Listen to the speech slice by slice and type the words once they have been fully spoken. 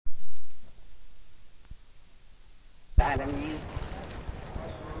العالمين،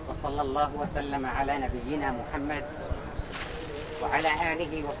 وصلى الله وسلم على نبينا محمد وعلى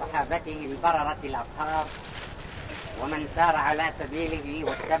آله وصحابته البررة الأطهار ومن سار على سبيله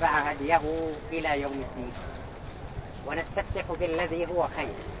واتبع هديه إلى يوم الدين. ونستفتح بالذي هو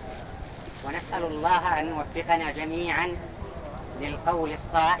خير، ونسأل الله أن يوفقنا جميعا للقول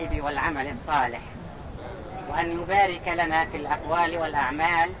الصائب والعمل الصالح، وأن يبارك لنا في الأقوال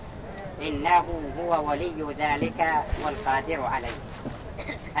والأعمال، إنه هو ولي ذلك والقادر عليه.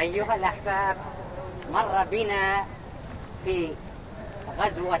 أيها الأحباب، مر بنا في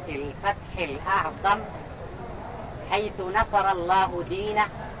غزوة الفتح الأعظم حيث نصر الله دينه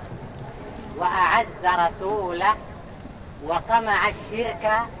وأعز رسوله وقمع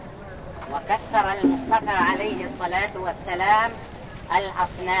الشرك وكسر المصطفى عليه الصلاة والسلام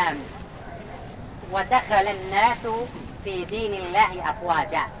الأصنام، ودخل الناس في دين الله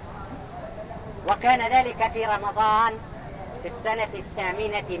أفواجا. وكان ذلك في رمضان في السنة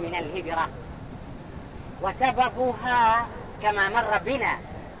 8 من الهجرة، وسببها كما مر بنا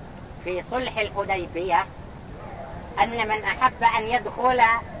في صلح الحديبية أن من أحب أن يدخل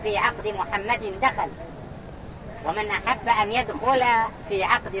في عقد محمد دخل، ومن أحب أن يدخل في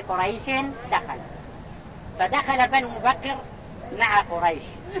عقد قريش دخل. فدخل بنو بكر مع قريش،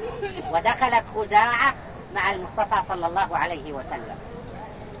 ودخلت خزاعة مع المصطفى صلى الله عليه وسلم.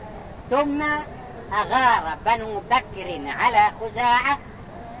 ثم أغار بنو بكر على خزاعة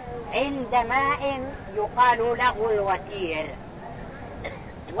عند ماء يقال له الوتير،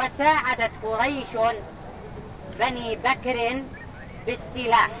 وساعدت قريش بني بكر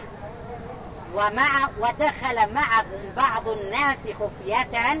بالسلاح، ودخل معهم بعض الناس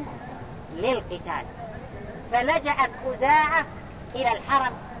خفية للقتال. فلجأت خزاعة إلى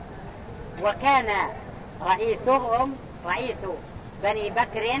الحرم، وكان رئيسهم رئيس بني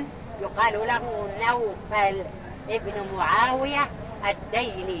بكر يقال له نوفل ابن معاوية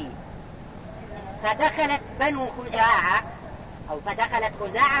الديلي. فدخلت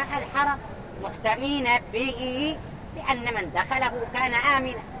خزاعة الحرم محتمين به لأن من دخله كان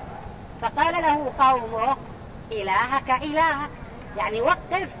آمنا. فقال له قومه: إلهك إلهك، يعني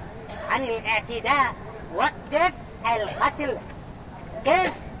وقف عن الاعتداء، وقف القتل،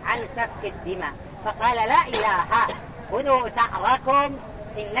 كف عن سفك الدماء. فقال: لا إله، خذوا ثأركم،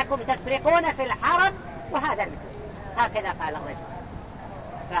 إنكم تسرقون في الحرم وهذا مثل. هكذا قال الرجل.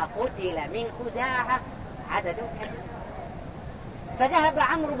 فقتل من خزاعة عدد كبير. فذهب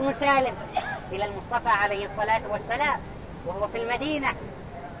عمرو بن سالم إلى المصطفى عليه الصلاة والسلام وهو في المدينة،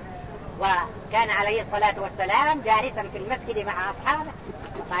 وكان عليه الصلاة والسلام جالسا في المسجد مع أصحابه.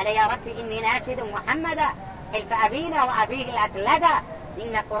 قال: يا رب إني ناشد محمدا حلف أبينا وأبيه الأكلدا،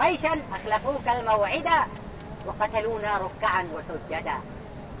 إن قريشا أخلفوك الموعدا وقتلونا ركعا وسجدا.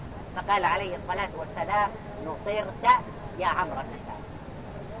 فقال عليه الصلاة والسلام: نصرت يا عمرو بن سالم.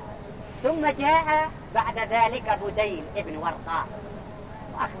 ثم جاء بعد ذلك بديل ابن ورقاء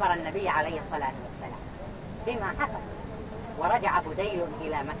وأخبر النبي عليه الصلاة والسلام بما حصل، ورجع بديل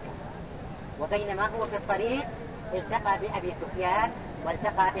إلى مكة. وبينما هو في الطريق التقى بأبي سفيان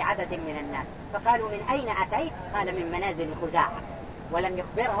والتقى بعدد من الناس، فقالوا: من أين أتيت؟ قال: من منازل خزاعة، ولم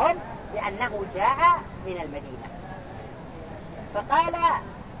يخبرهم بأنه جاء من المدينة.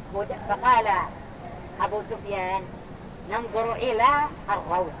 فقال أبو سفيان: ننظر إلى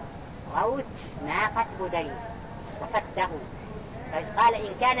روث ناقة بديل وفته. فقال: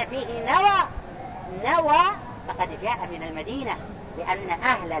 إن كان فيه نوى فقد جاء من المدينة، لأن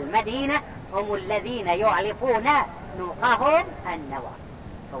أهل المدينة هم الذين يعلفون نوقهم النوى.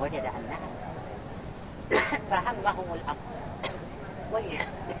 فوجد أنها فهمهم الأمر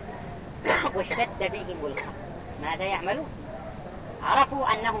واشتد بهم الخوف. ماذا يعملون؟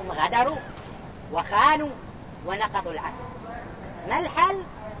 عرفوا أنهم غدروا وخانوا ونقضوا العهد. ما الحل؟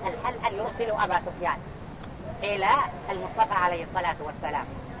 الحل أن يرسلوا أبا سفيان إلى المصطفى عليه الصلاة والسلام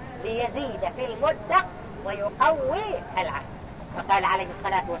ليزيد في المدة ويقوي العهد. فقال عليه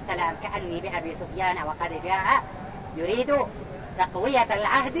الصلاة والسلام: كأني بأبي سفيان وقد جاء يريد تقوية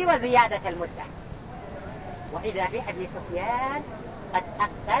العهد وزيادة المدة. وإذا بأبي سفيان قد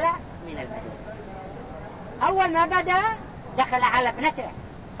أقبل من المدينة. أول ما بدأ دخل على ابنته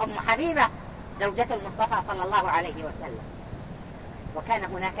أم حبيبة زوجة المصطفى صلى الله عليه وسلم، وكان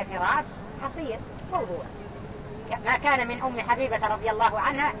هناك فراش حصير موضوع. ما كان من أم حبيبة رضي الله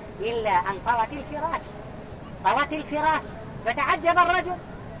عنها إلا أن طوت الفراش. فتعجب الرجل،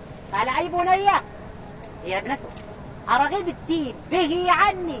 قال: أي بنية، هي ابنته، أرغبت به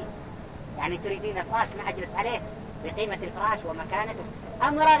عني؟ يعني تريدين فراش ما أجلس عليه بقيمة الفراش ومكانته،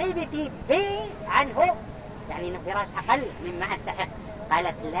 أم رغبت به عنه؟ يعني إنه فراش أقل مما أستحق.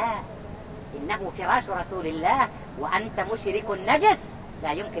 قالت: لا، إنه فراش رسول الله وأنت مشرك نجس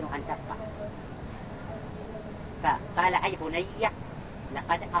لا يمكن أن تبقى. فقال أي بنية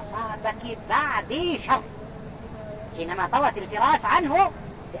لقد أصابك بعدي شر، حينما طوت الفراش عنه،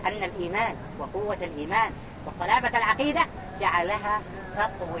 لأن الإيمان وقوة الإيمان وصلابة العقيدة جعلها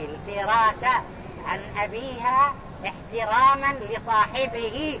تطوي الفراش عن أبيها احتراما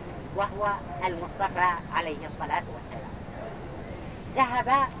لصاحبه وهو المصطفى عليه الصلاة والسلام.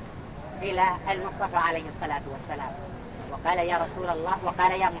 ذهب إلى المصطفى عليه الصلاة والسلام وقال يا رسول الله،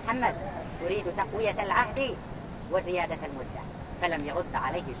 وقال يا محمد أريد تقوية العهد وزيادة المدة، فلم يرد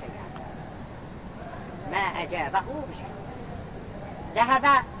عليه شيئا، ما أجابه بشيء.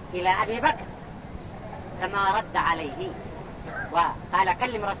 ذهب إلى أبي بكر فما رد عليه وقال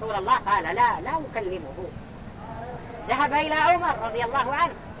كلم رسول الله، قال لا أكلمه. ذهب إلى عمر رضي الله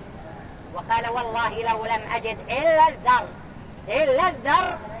عنه وقال والله لو لم أجد إلا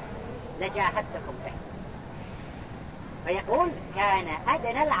الذر لجاهدتكم به. فيقول كان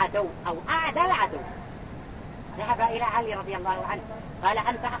أدنى العدو أو أعدى العدو. ذهب إلى علي رضي الله عنه قال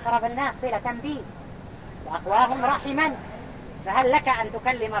أنت أقرب الناس صلة بي وأقواهم رحما، فهل لك أن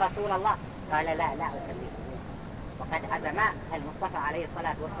تكلم رسول الله؟ قال لا أكلمه، وقد عزم المصطفى عليه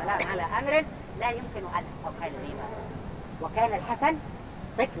الصلاة والسلام على أمر لا يمكن أن أكلمه. وكان الحسن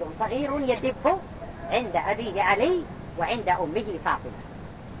طفل صغير يدب عند أبيه علي وعند أمه فاطمة،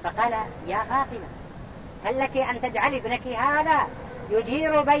 فقال يا فاطمة هل لك أن تجعل ابنك هذا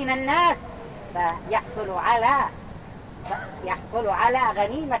يجير بين الناس فيحصل على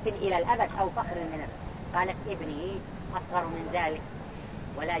غنيمة إلى الأبد أو فخر من الأبد؟ قالت ابني أصغر من ذلك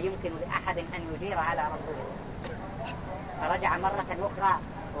ولا يمكن لأحد أن يجير على رسول الله. فرجع مرة أخرى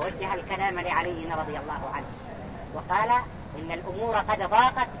ووجه الكلام لعلي رضي الله عنه وقال إن الأمور قد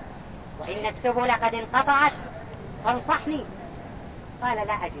ضاقت وإن السبل قد انقطعت فانصحني. قال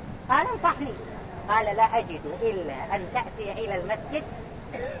لا أجد. قال انصحني. قال لا أجد إلا أن تأتي إلى المسجد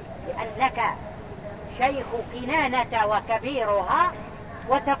لأنك شيخ كنانة وكبيرها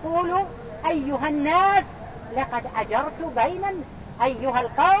وتقول أيها الناس لقد أجرت بين أيها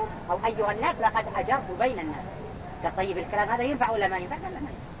القوم أو أيها الناس لقد أجرت بين الناس. قال طيب الكلام هذا ينفع ولا ما ينفع؟ لا ما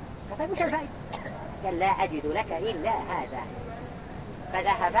ينفع. طيب وش الفائدة؟ قال لا أجد لك إلا هذا.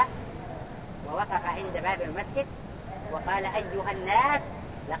 فذهب ووقف عند باب المسجد وقال أيها الناس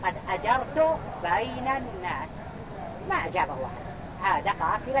لقد أجرت بين الناس. ما أجابه واحد، عاد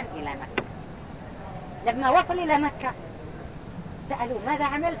قافلا إلى مكة. لما وصل إلى مكة سألوا ماذا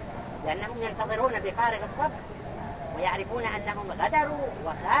عملت؟ لأنهم ينتظرون بفارغ الصبر ويعرفون أنهم غدروا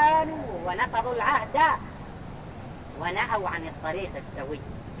وخانوا ونقضوا العهد ونأوا عن الطريق السوي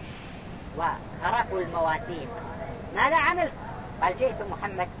وخرقوا المواثيق. ماذا عملت؟ قال جئت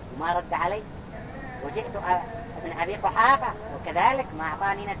محمد وما رد علي، وجئت ابن أبي قحافة وكذلك ما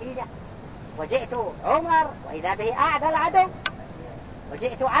أعطاني نتيجة، وجئت عمر وإذا به أعدى العدو،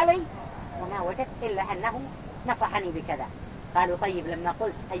 وجئت علي وما وجدت إلا أنه نصحني بكذا. قالوا طيب لما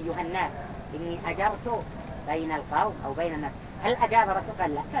قلت أيها الناس إني أجرت بين القوم أو بين الناس هل أجاب رسول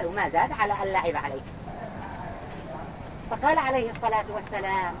الله؟ قالوا ما زاد على أن لعب عليك. فقال عليه الصلاة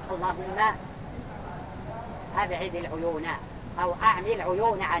والسلام اللهم أبعد العيون أو أعمي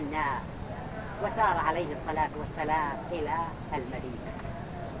العيون عنا، وسار عليه الصلاة والسلام إلى المدينة.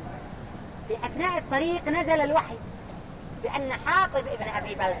 في أثناء الطريق نزل الوحي بأن حاطب ابن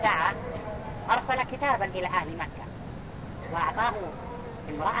أبي بلتعة أرسل كتابا إلى أهل مكة وأعطاه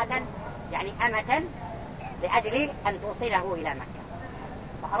امرأة يعني أمة لأجل أن توصله إلى مكة.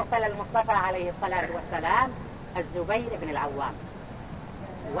 فأرسل المصطفى عليه الصلاة والسلام الزبير بن العوام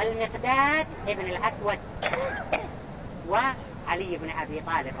والمقداد ابن الأسود وعلي بن أبي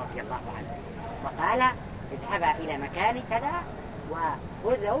طالب رضي الله عنه، وقال اذهبا إلى مكان كذا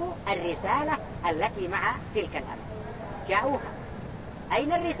وخذوا الرسالة التي مع تلك الأمة. جاءوها،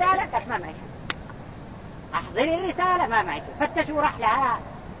 أين الرسالة؟ قالت ما معي. أحضري الرسالة، ما معي. فتشوا رحلها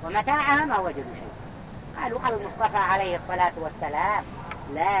ومتاعها ما وجدوا شيء. قالوا المصطفى عليه الصلاة والسلام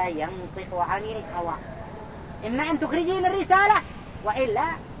لا ينطق عن الهوى، إما أن تخرجين الرسالة وإلا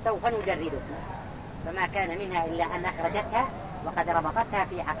سوف نجردك. فما كان منها إلا أن أخرجتها وقد ربطتها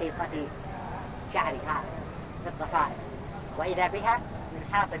في عقيصة شعرها في الضفائر، وإذا بها من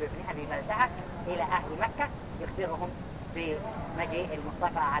حاطب بن أبي بلتعة إلى أهل مكة يخبرهم بمجيء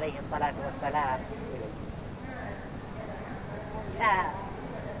المصطفى عليه الصلاة والسلام إليه.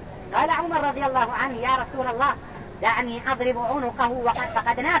 قال عمر رضي الله عنه يا رسول الله دعني أضرب عنقه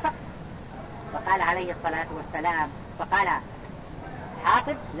فقد نافق. فقال عليه الصلاة والسلام فقال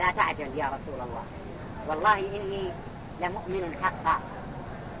حاطب لا تعجل يا رسول الله، والله إني لمؤمن حقا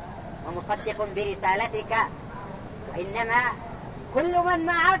ومصدق برسالتك، وإنما كل من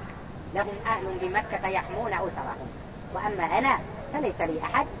معك لهم أهل بمكة يحمون أسرهم، وأما أنا فليس لي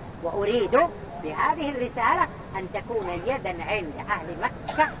أحد، وأريد بهذه الرسالة أن تكون يدا عند أهل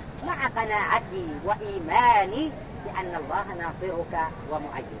مكة مع قناعتي وإيماني بأن الله ناصرك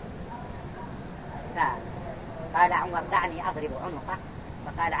ومؤيدك. فقال عمر دعني أضرب عنقه،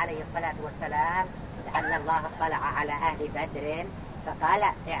 فقال عليه الصلاة والسلام لعل الله اطلع على أهل بدر فقال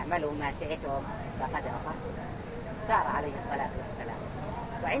اعملوا ما شئتم فقد غفرت. سار عليه الصلاة والسلام،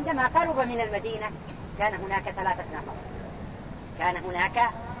 وعندما قرب من المدينة كان هناك 3 نفر. كان هناك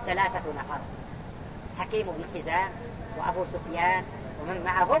 3 نفر، حكيم بن حزام وأبو سفيان ومن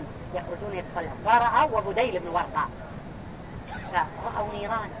معهم يخرجون يتطلعون، فرأوا وبديل بن ورقاء، فرأوا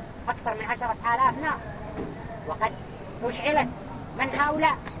نيران أكثر من 10,000 نار وقد أشعلت. من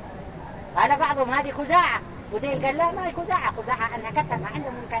هؤلاء؟ قال بعضهم هذه خزاعة. بديل قال لا، ما هي خزاعة، خزاعة أنها كثر ما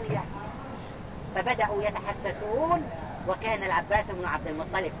عندهم إمكانيات. فبدأوا يتحسسون، وكان العباس بن عبد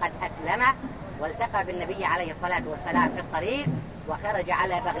المطلب قد أسلم والتقى بالنبي عليه الصلاة والسلام في الطريق، وخرج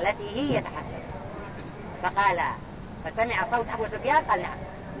على بغلته يتحسس. فقال، فسمع صوت أبو سفيان قال نعم.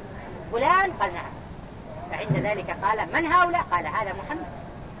 فلان قال نعم. فعند ذلك قال من هؤلاء؟ قال هذا محمد،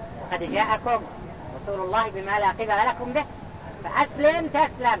 وقد جاءكم رسول الله بما لا قبل لكم به، فأسلم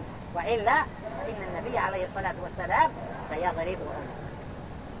تسلم، وإلا فإن النبي عليه الصلاة والسلام سيضربه.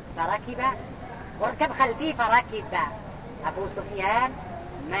 وركب خلفيه، فركب أبو سفيان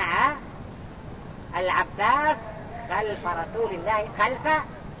مع العباس خلف رسول الله، خلف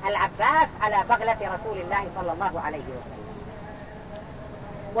العباس على بغلة رسول الله صلى الله عليه وسلم.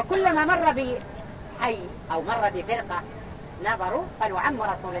 وكلما مر بحي أو مر بفرقة نظروا قالوا عم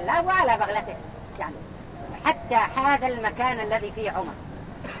رسول الله وعلى بغلته، يعني حتى هذا المكان الذي فيه عمر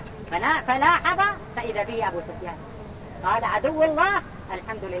فلاحظ فإذا به أبو سفيان. قال عدو الله،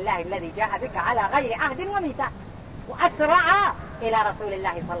 الحمد لله الذي جاء بك على غير عهد وميثاق. وأسرع إلى رسول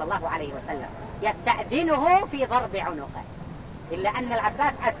الله صلى الله عليه وسلم يستأذنه في ضرب عنقه، إلا أن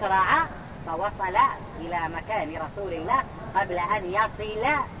العباس أسرع فوصل إلى مكان رسول الله قبل أن يصل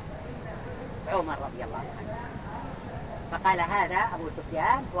عمر رضي الله عنه. فقال هذا أبو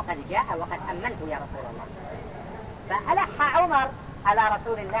سفيان وقد جاء وقد أمنته يا رسول الله. فألح عمر على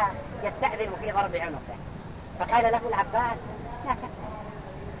رسول الله يستأذن في ضرب عنقه، فقال له العباس لا تفعل،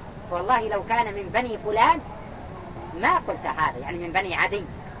 والله لو كان من بني فلان ما قلت هذا، يعني من بني عدي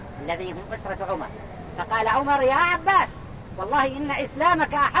الذين هم أسرة عمر. فقال عمر يا عباس والله إن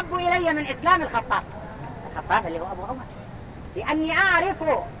إسلامك أحب إلي من إسلام الخطاب اللي هو أبو عمر، لأني أعرف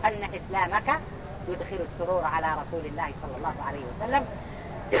أن إسلامك يدخل السرور على رسول الله صلى الله عليه وسلم،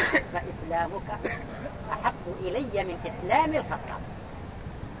 فإسلامك أحب إلي من إسلام الخطاب.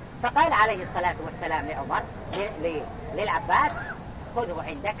 فقال عليه الصلاة والسلام لعمر للعباس خذه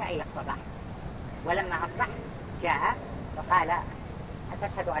عندك إلى الصباح. ولما أصبح جاء فقال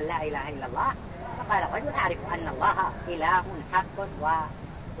أتشهد أن لا إله إلا الله؟ فقال الرجل أعرف أن الله إله حق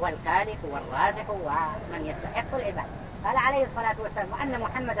والخالق والرازق ومن يستحق العباد. قال عليه الصلاة والسلام وأن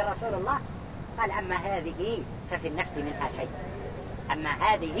محمد رسول الله؟ قال أما هذه ففي النفس منها شيء، أما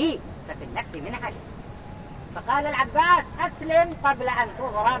هذه ففي النفس منها شيء. فقال العباس أسلم قبل أن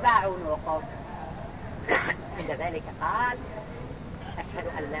تضرب عنقك. عند ذلك قال أشهد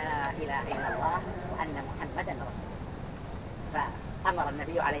أن لا إله إلا الله وأن محمدا رسول الله. فأمر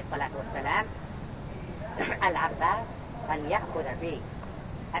النبي عليه الصلاة والسلام العباس أن يأخذ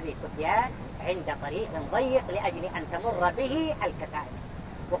بأبي سفيان عند طريق ضيق لأجل أن تمر به الكتائب،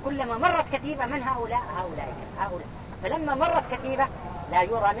 وكلما مرت كتيبة من هؤلاء فلما مرت كتيبة لا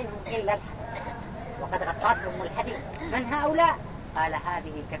يرى منهم إلا الحديد، وقد غطتهم الحديد. من هؤلاء؟ قال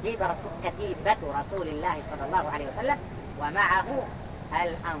هذه كتيبة رسول الله صلى الله عليه وسلم ومعه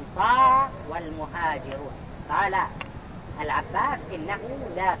الأنصار والمهاجرون. قال العباس إنه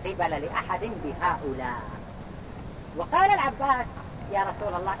لا قبل لأحد بهؤلاء. وقال العباس يا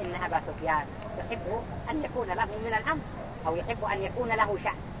رسول الله إن أبا سفيان يحب أن يكون له من الأمر أو يحب أن يكون له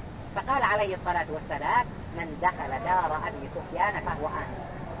شأن. فقال عليه الصلاة والسلام من دخل دار أبي سفيان فهو آمن،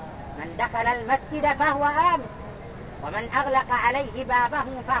 من دخل المسجد فهو آمن، ومن أغلق عليه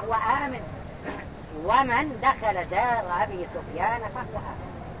بابه فهو آمن، ومن دخل دار أبي سفيان فهو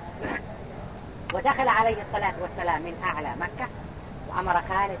آمن. ودخل عليه الصلاة والسلام من أعلى مكة، وأمر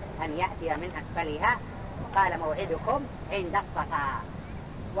خالد أن يأتي من أسفلها، وقال موعدكم عند الصفا،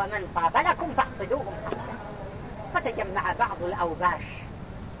 ومن قابلكم فاحصدوهم حصدا. فتجمع بعض الأوباش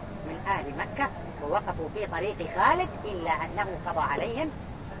من أهل مكة ووقفوا في طريق خالد، إلا أنه قضى عليهم.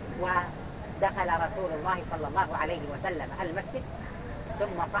 ودخل رسول الله صلى الله عليه وسلم المسجد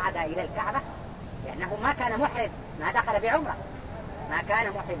ثم صعد إلى الكعبة، لأنه ما كان محرم، ما دخل بعمرة، ما كان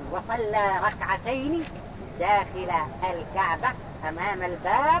محرم، وصلى ركعتين داخل الكعبة أمام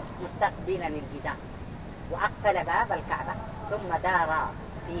الباب مستقبلا الجدار، وأقفل باب الكعبة ثم دار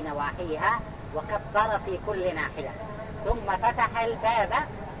في نواحيها وكبر في كل ناحية، ثم فتح الباب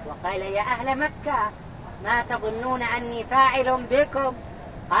وقال يا أهل مكة ما تظنون أني فاعل بكم؟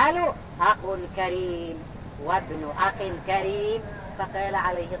 قالوا أخ كريم وابن أخ كريم. فقال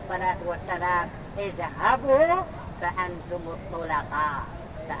عليه الصلاة والسلام اذهبوا فأنتم الطلقاء،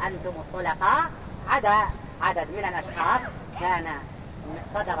 فأنتم الطلقاء. عدد من الأشخاص كان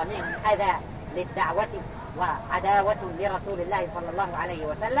صدر منهم أذى للدعوة وعداوة لرسول الله صلى الله عليه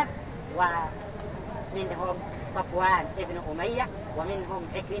وسلم، ومنهم صفوان ابن أمية، ومنهم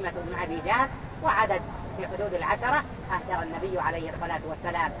عكرمة بن أبي جهل، وعدد في حدود 10 أهدر النبي عليه الصلاة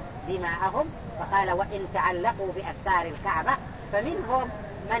والسلام دماءهم. فقال وإن تعلقوا بأستار الكعبة فمنهم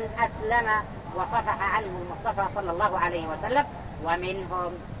من أسلم وصفح عنه المصطفى صلى الله عليه وسلم،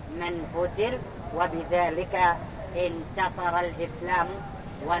 ومنهم من قتل. وبذلك انتصر الإسلام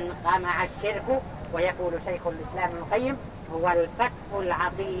وانقمع الشرك. ويقول شيخ الإسلام ابن القيم هو الفتح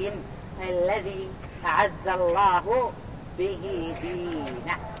العظيم الذي أعز الله به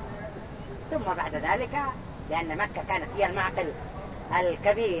دينه. ثم بعد ذلك لأن مكة كانت هي المعقل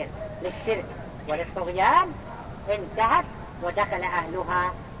الكبير للشرك وللطغيان انتهت ودخل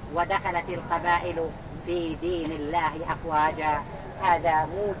أهلها ودخلت القبائل في دين الله أفواجا. هذا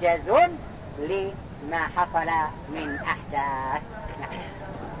موجز لما حصل من أحداث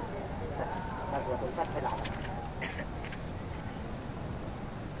غزوة الفتح العظيم.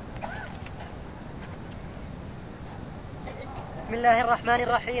 بسم الله الرحمن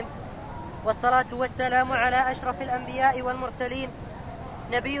الرحيم، والصلاة والسلام على أشرف الأنبياء والمرسلين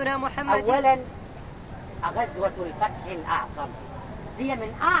نبينا محمد. أولا غزوة الفتح الأعظم هي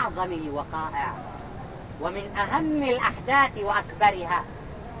من أعظم الوقائع ومن أهم الأحداث وأكبرها.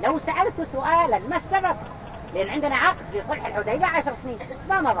 لو سألت سؤالا ما السبب؟ لأن عندنا عقد لصلح الحديبية 10 سنين،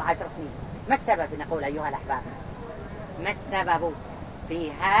 ما مضى 10 سنين، ما السبب؟ نقول أيها الأحباب ما السبب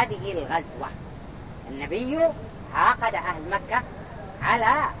في هذه الغزوة؟ النبي عاقد أهل مكة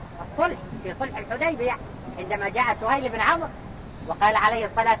على الصلح في صلح الحديبية عندما جاء سهيل بن عمرو وقال عليه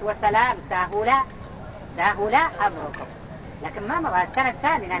الصلاة والسلام سهل أمركم. لكن ما مضى السنة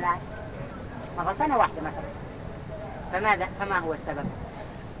الثامنة الآن، مضى سنة واحدة مثلا. فما هو السبب؟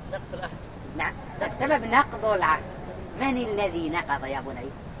 نقض العهد. نعم، السبب نقض العهد. من الذي نقض يا بني؟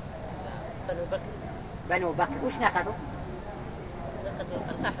 بنو بكر. وش نقضوا؟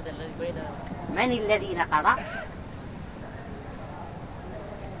 نقضوا العهد الذي بين. من الذي نقض؟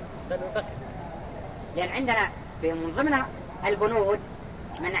 بنو بكر. لأن عندنا من ضمن البنود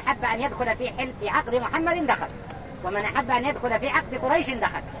من أحب أن يدخل في عقد محمد دخل، ومن أحب أن يدخل في عقد قريش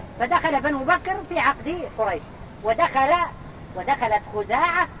دخل. فدخل بنو بكر في عقد قريش، ودخلت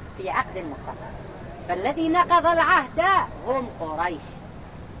خزاعة في عقد المصطفى. فالذي نقض العهد هم قريش.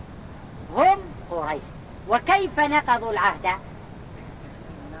 وكيف نقضوا العهد؟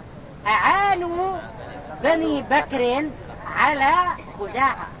 أعانوا بني بكر على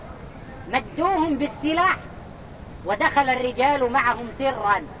خزاعة، مدوهم بالسلاح، ودخل الرجال معهم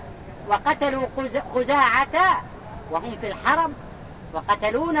سرا وقتلوا خزاعة وهم في الحرم،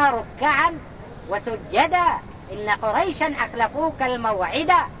 وقتلونا ركعا وسجدا، إن قريشا أخلفوك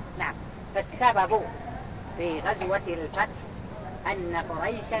الموعد. نعم، فالسبب في غزوة الفتح أن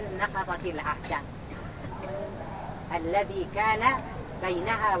قريشا نقضت العهد الذي كان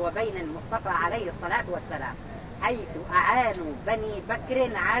بينها وبين المصطفى عليه الصلاة والسلام، حيث أعانوا بني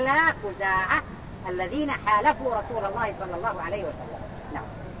بكر على خزاعة الذين حالفوا رسول الله صلى الله عليه وسلم. نعم.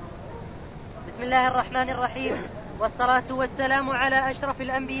 بسم الله الرحمن الرحيم، والصلاة والسلام على أشرف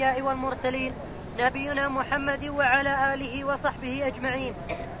الأنبياء والمرسلين نبينا محمد وعلى آله وصحبه أجمعين.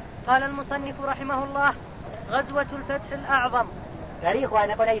 قال المصنف رحمه الله: غزوة الفتح الأعظم. تاريخها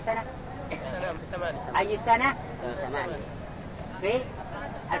نقول أي سنة؟ أي سنة؟ في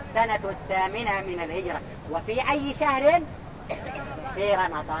السنة 8 من الهجرة. وفي أي شهر؟ في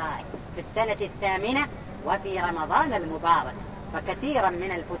رمضان، في السنة 8 وفي رمضان المبارك. فكثيرا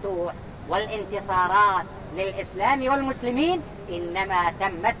من الفتوح والانتصارات للإسلام والمسلمين إنما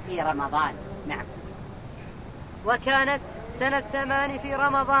تمت في رمضان. نعم. وكانت سنة 8 في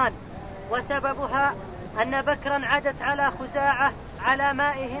رمضان، وسببها أن بكرا عدت على خزاعة على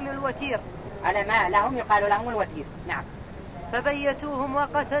مائهم الوتير، على ماء لهم يقال لهم الوتير. نعم. فبيتوهم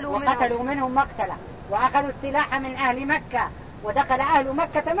وقتلوا منهم مقتلة، وأخذوا السلاح من أهل مكة، ودخل أهل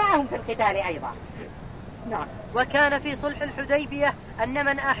مكة معهم في القتال أيضا. نعم. وكان في صلح الحديبية أن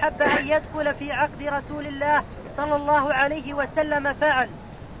من أحب أن يدخل في عقد رسول الله صلى الله عليه وسلم فعل،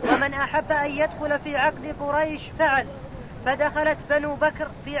 ومن أحب أن يدخل في عقد قريش فعل. فدخلت بنو بكر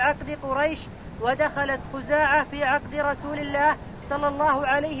في عقد قريش، ودخلت خزاعة في عقد رسول الله صلى الله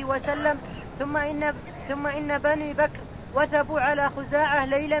عليه وسلم ثم إن بني بكر وثبوا على خزاعة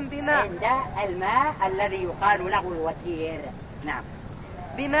ليلا بماء عند الماء الذي يقال له الوتير. نعم.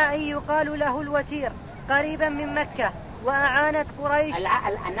 بماء يقال له الوتير قريبا من مكة. وأعانت قريش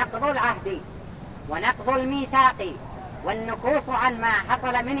نقض العهد ونقض الميثاق والنكوص عن ما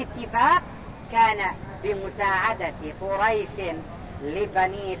حصل من اتفاق كان بمساعدة قريش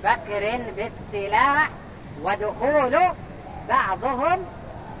لبني بكر بالسلاح ودخول بعضهم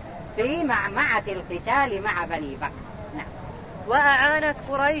في معمعة القتال مع بني بكر. نعم. وأعانت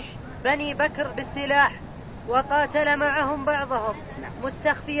قريش بني بكر بالسلاح وقاتل معهم بعضهم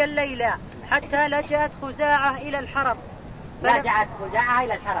مستخفيا ليلا حتى لجأت خزاعة إلى الحرم. لجأت خزاعة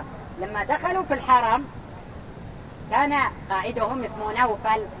إلى الحرم. لما دخلوا في الحرم كان قائدهم اسمه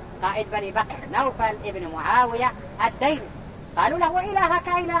نوفل، قائد بني بكر، نوفل ابن معاوية الديلي. قالوا له إلهك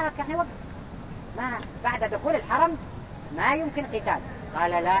إلهك، يعني ما بعد دخول الحرم ما يمكن قتال.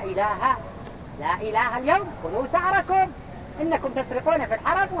 قال لا إله اليوم، خذوا ثأركم، إنكم تسرقون في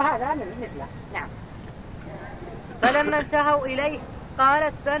الحرم وهذا مثله. نعم. فلما انتهوا إليه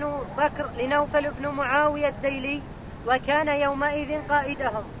قالت بنو بكر لنوفل بن معاوية الديلي، وكان يومئذ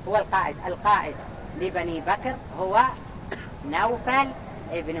قائدهم. هو القائد لبني بكر هو نوفل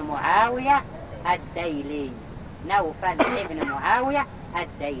ابن معاوية الديلي. نوفل ابن معاوية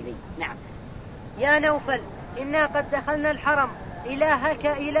الديلي. نعم. يا نوفل إنا قد دخلنا الحرم، إلهك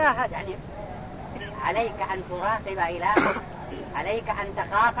إلهك. يعني عليك أن تراقب إلهك، عليك أن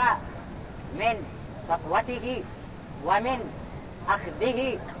تخاف من سطوته ومن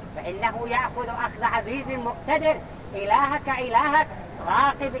أخذه، فإنه يأخذ أخذ عزيز مقتدر. إلهك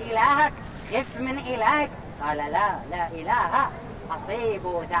راقب إلهك، خف من إلهك. قال لا إله،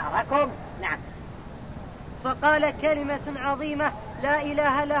 أصيبوا ثأركم. نعم. فقال كلمة عظيمة لا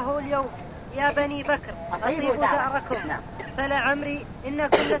إله له اليوم يا بني بكر، أصيبوا ثأركم. نعم. فلعمري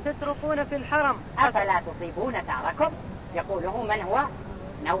إنكم لتسرقون في الحرم، أفلا تصيبون ثأركم. يقوله من هو؟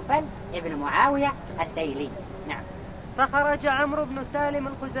 نوفل ابن معاوية الديلي. نعم. فخرج عمرو بن سالم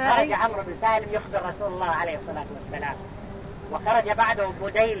الخزاعي. خرج عمرو بن سالم يخبر رسول الله عليه الصلاة والسلام، وخرج بعده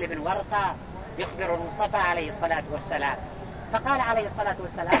بديل بن ورقة يخبر المصطفى عليه الصلاة والسلام. فقال عليه الصلاة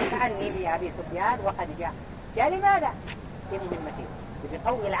والسلام كأني بأبي سفيان وقد جاء لماذا؟ في مهمته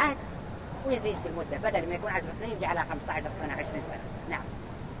بقوي العهد ويزيد في المدة، بدل ما يكون 10 سنين جعلها 15 سنة 20 سنة. نعم.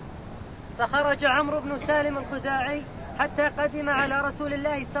 فخرج عمرو بن سالم الخزاعي حتى قدم على رسول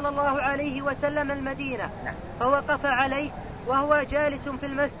الله صلى الله عليه وسلم المدينة. نعم. فوقف عليه وهو جالس في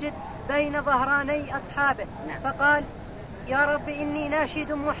المسجد بين ظهراني أصحابه. نعم. فقال يا رب إني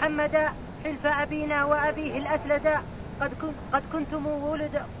ناشد محمدا حلف أبينا وأبيه الأثلدا، قد كنتم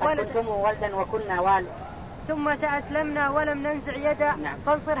ولدا وكنا والد، ثم تأسلمنا ولم ننزع يدا. نعم.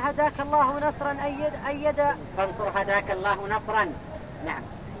 فانصر هداك الله نصرا أيدا. فانصر هداك الله نصرا. نعم.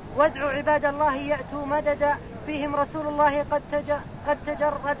 وادعوا عباد الله يأتوا مددا، فيهم رسول الله قد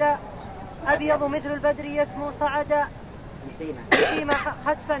تجردا، أبيض مثل البدر يسمو صعدا، نسيم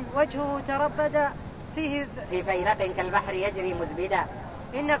خسفا وجهه تربدا، في فيرق كالبحر يجري مزبدا.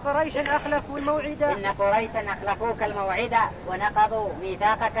 إن قريشا أخلفوا الموعدا. إن قريشا أخلفوك الموعدا ونقضوا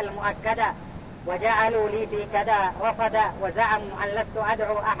ميثاقك المؤكدا، وجعلوا لي في كذا رصدا، وزعموا أن لست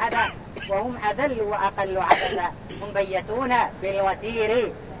أدعو أحدا، وهم أذل وأقل عددا، هم بيتون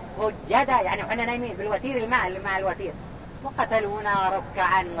بالوتير هجدا، يعني حنا نايمين بالوتير الماء الوتير، وقتلونا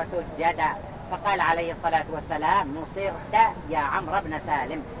ركعا وسجدا. فقال عليه الصلاة والسلام نصرت يا عمرو بن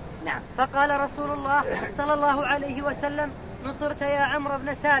سالم. نعم. فقال رسول الله صلى الله عليه وسلم نصرت يا عمرو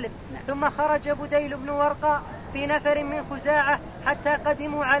بن سالم. نعم. ثم خرج بديل بن ورقة في نفر من خزاعة حتى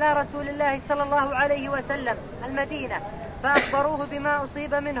قدموا على رسول الله صلى الله عليه وسلم المدينة، فأخبروه بما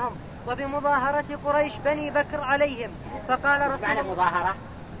أصيب منهم وبمظاهرة قريش بني بكر عليهم. فقال رسول الله مظاهرة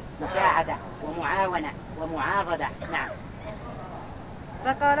مساعدة ومعاونة ومعاضدة. نعم.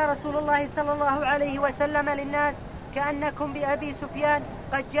 فقال رسول الله صلى الله عليه وسلم للناس كأنكم بأبي سفيان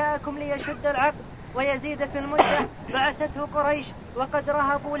قد جاءكم ليشد العقد ويزيد في المدة، بعثته قريش وقد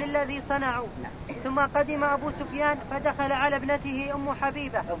رهبوا للذي صنعوا. ثم قدم أبو سفيان فدخل على ابنته أم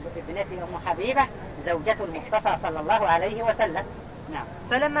حبيبة زوجة المصطفى صلى الله عليه وسلم. نعم.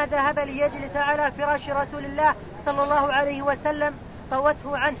 فلما ذهب ليجلس على فراش رسول الله صلى الله عليه وسلم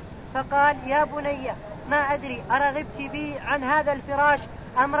طوته عنه، فقال يا بني ما أدري أرغبت بي عن هذا الفراش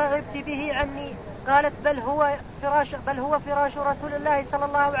أم رغبت به عني؟ قالت بل هو فراش رسول الله صلى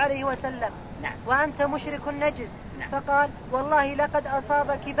الله عليه وسلم. نعم. وأنت مشرك نجس. نعم. فقال والله لقد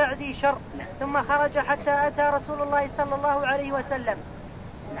أصابك بعدي شر. نعم. ثم خرج حتى أتى رسول الله صلى الله عليه وسلم.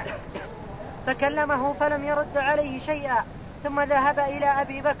 نعم. فكلمه فلم يرد عليه شيئا، ثم ذهب إلى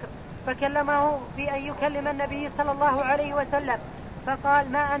أبي بكر فكلمه في أن يكلم النبي صلى الله عليه وسلم،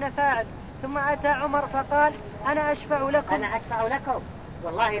 فقال ما أنا فاعل. ثم أتى عمر فقال أنا أشفع لكم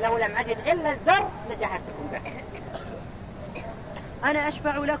والله لو لم أجد إلا الزر لجاهدتكم به. أنا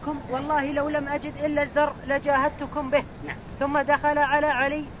أشفع لكم والله لو لم أجد إلا الذر لجاهدتكم به. نعم. ثم دخل على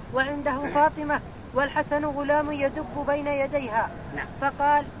علي وعنده فاطمة والحسن غلام يدب بين يديها. نعم.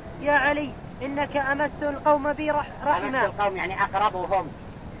 فقال يا علي إنك أمس القوم بي رحمة. أمس القوم يعني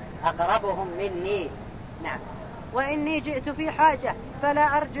أقربهم مني. نعم. وإني جئت في حاجة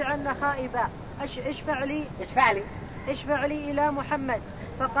فلا أرجعن خائبا. اشفع لي إلى محمد.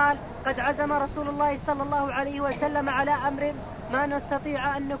 فقال قد عزم رسول الله صلى الله عليه وسلم على أمر ما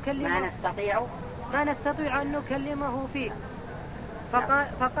نستطيع أن نكلمه فيه.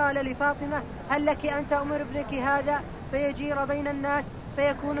 فقال لفاطمة هل لك أن تأمر ابنك هذا فيجير بين الناس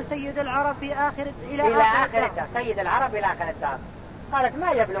فيكون سيد العرب إلى آخر الدار. سيد العرب إلى آخر الدار. قالت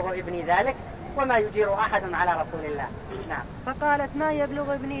ما يبلغ ابني ذلك وما يجير أحد على رسول الله. نعم. فقالت ما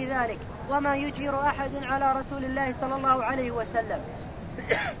يبلغ ابني ذلك وما يجير أحد على رسول الله صلى الله عليه وسلم.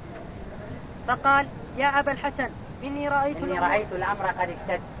 فقال يا أبا الحسن إني رأيت الأمر قد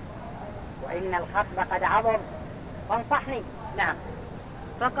اشتد وإن الخطب قد عظم فانصحني. نعم.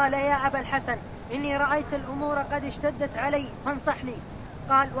 فقال يا أبا الحسن إني رأيت الأمور قد اشتدت علي فانصحني.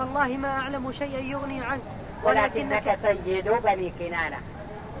 قال والله ما أعلم شيئا يغني عنك ولكنك سيد بني كنانة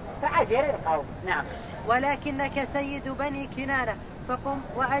فأجر القوم. نعم. ولكنك سيد بني كنانة فقم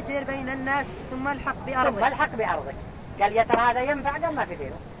وأجر بين الناس ثم الحق بأرضك. قال يا ترى هذا ينفع قال ما في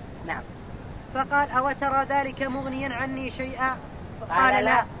غيره. نعم. فقال أو ترى ذلك مغنيا عني شيئا؟ قال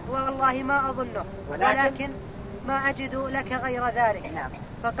لا والله ما أظنه ولكن ما أجد لك غير ذلك. نعم.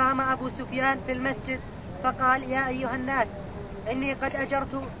 فقام أبو سفيان في المسجد فقال يا أيها الناس إني قد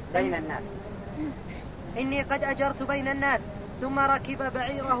أجرت بين الناس ثم ركب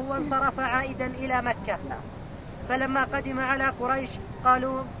بعيره وانصرف عائدا إلى مكة. نعم. فلما قدم على قريش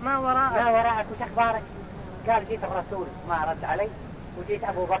قالوا ما وراءك وش أخبارك؟ قال جيت الرسول ما رد علي وجيت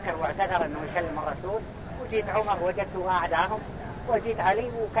أبو بكر واعتذر أنه يكلم الرسول وجيت عمر وجدته أعداهم وجيت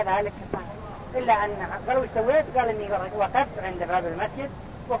علي وكذلك. إلا أن قالوا سويت؟ قال إني وقفت عند باب المسجد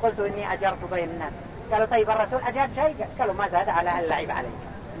وقلت إني أجرت بين الناس. قالوا طيب الرسول أجاب شيء؟ قالوا ما زاد على اللعب عليك.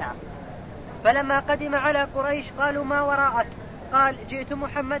 نعم. فلما قدم على قريش قالوا ما وراءك؟ قال جئت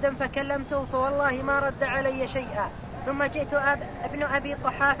محمدا فكلمته فوالله ما رد علي شيئا. ثم جئت ابن أبي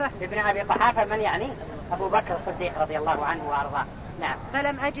قحافة من يعني؟ أبو بكر الصديق رضي الله عنه وأرضاه. نعم.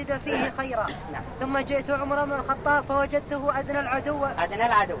 فلم أجد فيه خيرا. نعم. ثم جئت عمر بن الخطاب فوجدته أدنى العدو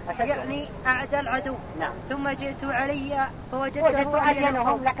يعني أعدى العدو. نعم. ثم جئت علي فوجدته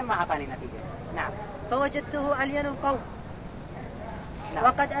ألينهم لكن ما أعطاني نتيجة. نعم. فوجدته ألين القوم. نعم.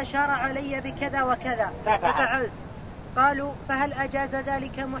 وقد أشار علي بكذا وكذا ففعلت. قالوا فهل أجاز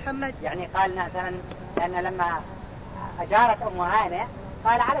ذلك محمد؟ يعني قال مثلا أن لما أجارت أم هانة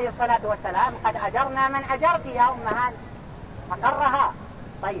قال عليه الصلاة والسلام قد أجرنا من أجرت يا أم هانة أقرها.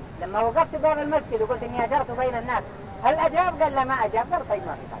 طيب لما وقفت باب المسجد وقلت إني أجرت بين الناس هل أجاب؟ قال ما أجاب. قال طيب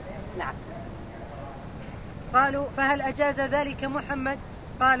ما في قال. نعم. قالوا فهل أجاز ذلك محمد؟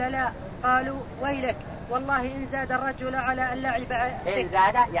 قال لا. قالوا ويلك والله إن زاد الرجل على اللعب إن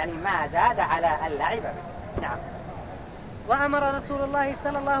زاد يعني ما زاد على اللعب. نعم. وأمر رسول الله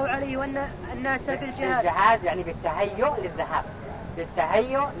صلى الله عليه والناس بالجهاد يعني بالتهيؤ للذهاب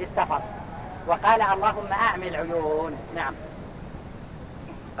بالتهيؤ للسفر. وقال اللهم أعمي العيون. نعم.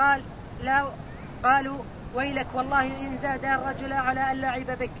 قال لا. قالوا ويلك والله إن زاد الرجل على اللعب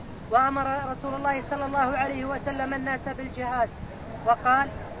بك. وأمر رسول الله صلى الله عليه وسلم الناس بالجهاد وقال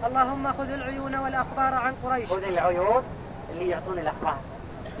اللهم خذ العيون والأخبار عن قريش. خذ العيون اللي يعطون الأخبار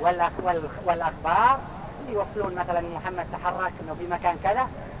والأخبار اللي يوصلون مثلا محمد تحرك انه في مكان كذا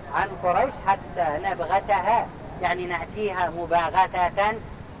عن قريش حتى نبغتها يعني نأتيها مباغتة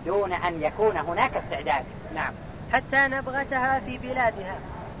دون أن يكون هناك استعداد. نعم. حتى نبغتها في بلادها.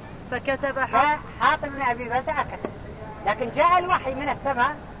 فكتب حاطب بن أبي بلتعة كتب لكن جاء الوحي من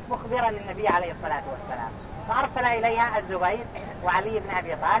السماء مخبرا للنبي عليه الصلاة والسلام فأرسل إليها الزبير وعلي بن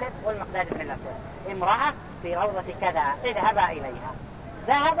أبي طالب والمقداد بن الأسود امرأة في روضة كذا اذهبا إليها.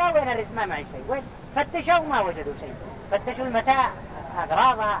 ذهبا وين الرسمة معي شيء وين فتشوا ما وجدوا شيء. فتشوا المتاع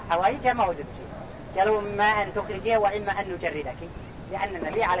أغراضها حوائجها ما وجدوا شيء. قالوا إما أن تخرجيه وإما أن نجردك لأن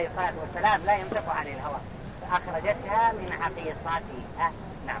النبي عليه الصلاة والسلام لا يمسك عن الهوى فأخرجتها من حقيصاتها.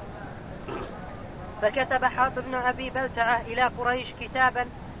 نعم. فكتب حاطب بن أبي بلتعة إلى قريش كتابا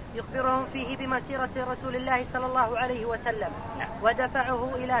يخبرهم فيه بمسيرة رسول الله صلى الله عليه وسلم. نعم.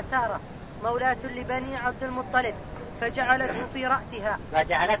 ودفعه إلى سارة مولاة لبني عبد المطلب فجعلته في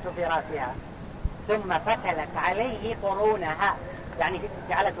رأسها ثم فتلت عليه قرونها يعني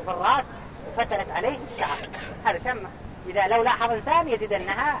جعلته في الرأس وفتلت عليه الشعر. هذا إذا لو لاحظ إنسان يجد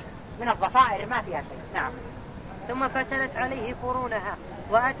أنها من الضفائر ما فيها شيء. نعم. ثم فتلت عليه قرونها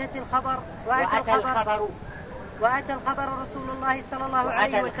وأتى الخبر رسول الله صلى الله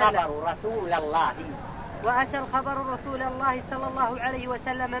عليه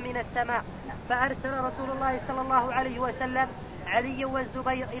وسلم من السماء، فأرسل رسول الله صلى الله عليه وسلم علي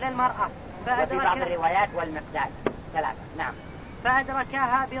والزبير إلى المرأة وفي بعض الروايات والمقداد 3. نعم.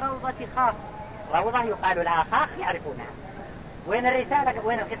 فأدركاها بروضة خاخ. روضة يقال لها خاخ يعرفونها. وين الرسالة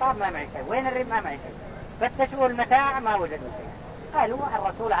وين الخطاب ما معي شيء، وين الرب ما معي شيء، فتشوا المتاع ما وجدوا شيء. قالوا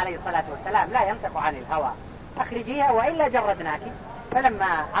الرسول عليه الصلاة والسلام لا ينطق عن الهوى، أخرجيها وإلا جردناك.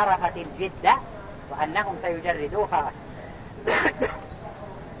 فلما عرفت الجدة وأنهم سيجردوها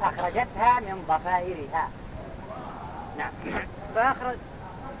أخرجتها من ضفائرها. نعم.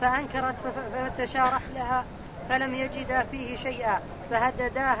 فأنكرت فتشارح لها فلم يجدا فيه شيئا،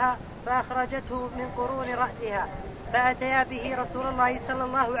 فهدداها فأخرجته من قرون رأسها. فأتيا به رسول الله صلى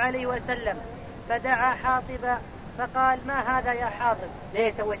الله عليه وسلم فدعا حاطبا فقال: ما هذا يا حاطب؟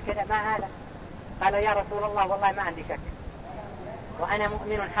 ليه سويت كذا؟ ما هذا؟ قال: يا رسول الله والله ما عندي شك وأنا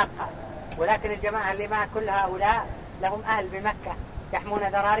مؤمن حقا، ولكن الجماعة اللي معك كل هؤلاء لهم أهل بمكة يحمون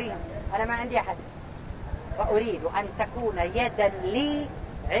ذراريهم، أنا ما عندي أحد، فأريد أن تكون يدا لي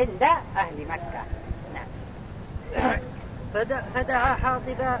عند أهل مكة. نعم. فدعا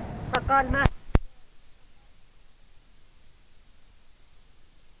حاطبا فقال: ما